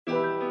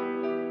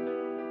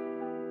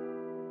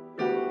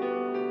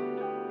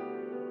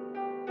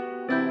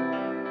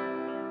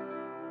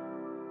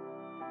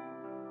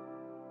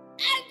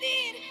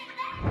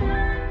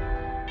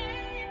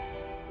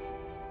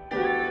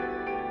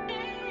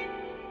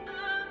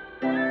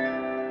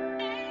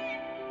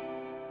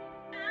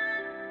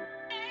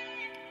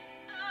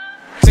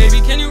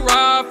can you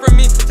ride for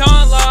me?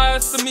 Telling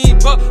lies to me,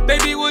 but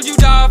baby, would you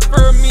die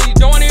for me?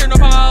 Don't wanna hear no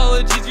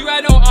apologies, you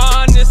had no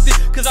honesty,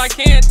 cause I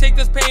can't take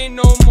this pain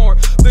no more.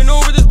 Been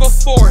over this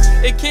before,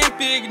 it can't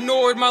be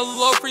ignored. My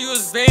love for you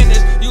has vanished,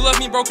 you left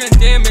me broken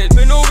and damaged.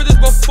 Been over this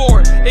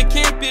before, it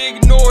can't be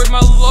ignored. My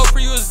love for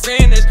you has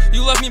vanished,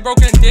 you left me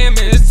broken and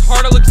damaged. It's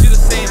hard to look at you the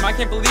same, I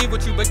can't believe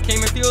what you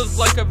became. It feels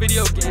like a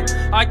video game,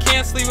 I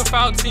can't sleep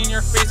without seeing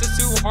your face. It's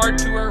too hard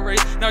to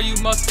erase, now you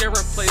must get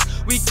replaced.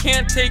 We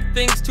can't take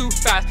things too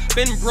fast,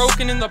 been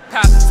broken in the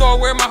past, so I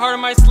wear my heart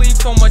on my sleeve.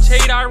 So much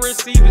hate I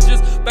receive, it's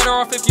just better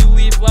off if you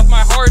leave. Left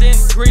my heart in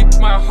grief,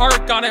 my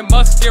heart gone, it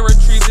must get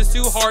retrieved. It's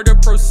too hard to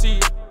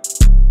proceed.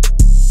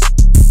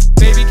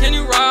 Baby, can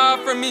you ride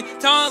for me?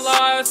 Telling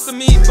lies to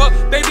me, but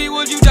baby,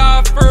 would you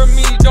die for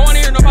me? Don't wanna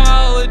hear no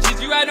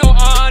apologies, you had no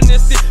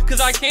honesty,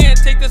 cause I can't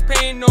take this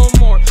pain no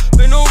more.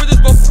 Been over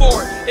this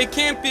before, it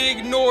can't be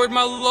ignored.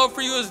 My love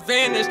for you has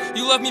vanished,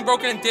 you left me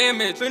broken and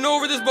damaged. Been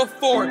over this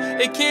before,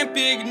 it can't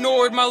be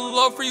ignored. My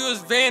love for you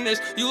has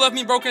vanished, you left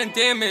me broken and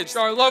damaged.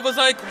 Our love was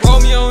like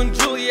Romeo and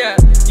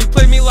Juliet, you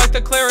played me like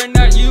the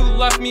clarinet, you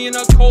left me in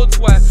a cold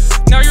sweat.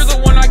 Now you're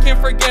the one I can't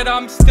forget,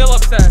 I'm still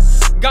upset.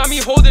 Got me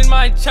holding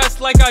my chest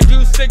like I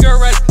do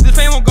cigarettes. This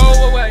pain won't go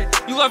away,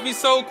 you left me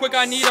so quick,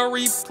 I need a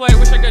replay.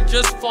 Wish I could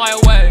just fly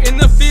away. In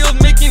the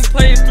field making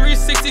plays,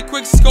 360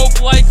 quick scope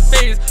like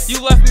phase.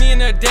 You left me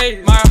in a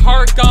daze, my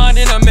heart gone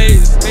in a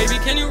maze. Baby,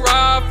 can you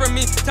ride for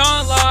me?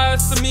 Telling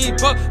lies to me,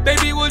 but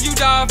baby, would you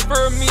die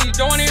for me?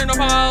 Don't wanna hear no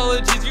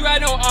apologies, you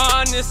had no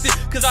honesty,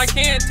 cause I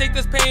can't take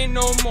this pain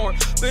no more.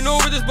 Been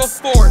over this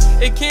before,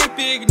 it can't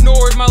be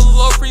ignored. My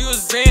love for you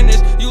has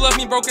vanished, you left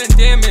me broken and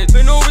damaged.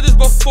 Been over this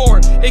before,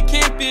 it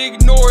can't be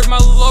ignored. My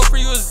love for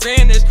you has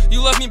vanished,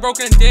 you left me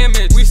broken and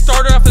damaged. We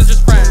started off as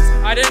just friends,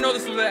 I didn't know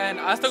this was the end.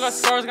 I still got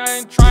scars, I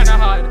ain't trying to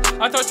hide.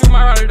 I thought you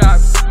might ride or die.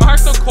 My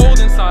heart's so cold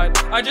inside,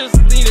 I just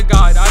need a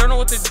guide. I don't know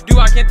what to do,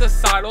 I can't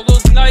decide. All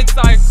those nights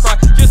I cry,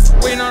 just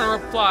waiting on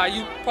a reply.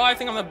 You probably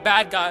think I'm the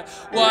bad guy,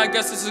 well I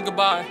guess this is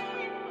goodbye.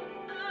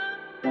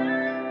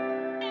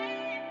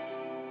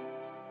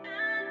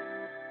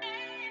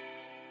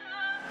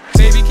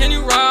 Baby, can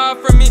you ride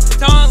for me?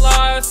 Telling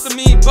lies to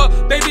me,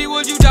 but baby,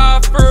 would you die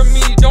for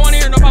me? Don't wanna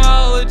hear no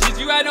apologies,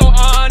 you had no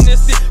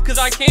honesty, cause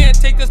I can't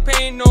take this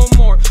pain no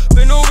more.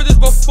 Been over this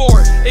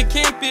before, it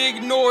can't be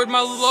ignored. My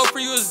love for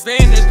you has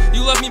vanished,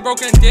 you left me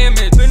broken and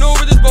damaged. Been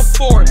over this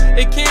before,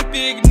 it can't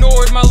be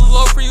ignored. My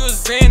love for you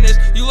has vanished,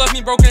 you left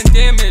me broken and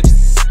damaged.